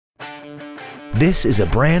This is a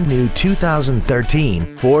brand new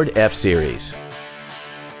 2013 Ford F-Series.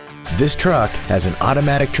 This truck has an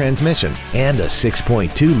automatic transmission and a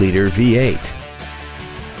 6.2-liter V8.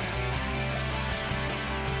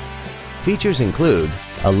 Features include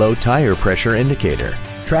a low tire pressure indicator,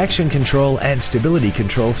 traction control and stability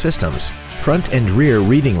control systems, front and rear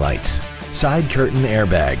reading lights, side curtain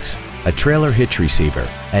airbags, a trailer hitch receiver,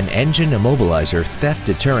 an engine immobilizer theft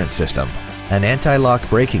deterrent system, an anti-lock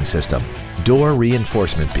braking system, door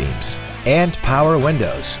reinforcement beams, and power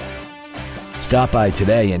windows. Stop by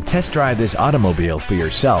today and test drive this automobile for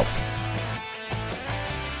yourself.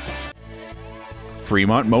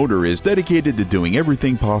 Fremont Motor is dedicated to doing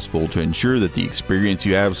everything possible to ensure that the experience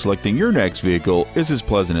you have selecting your next vehicle is as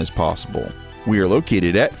pleasant as possible. We are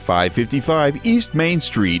located at 555 East Main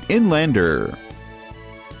Street in Lander.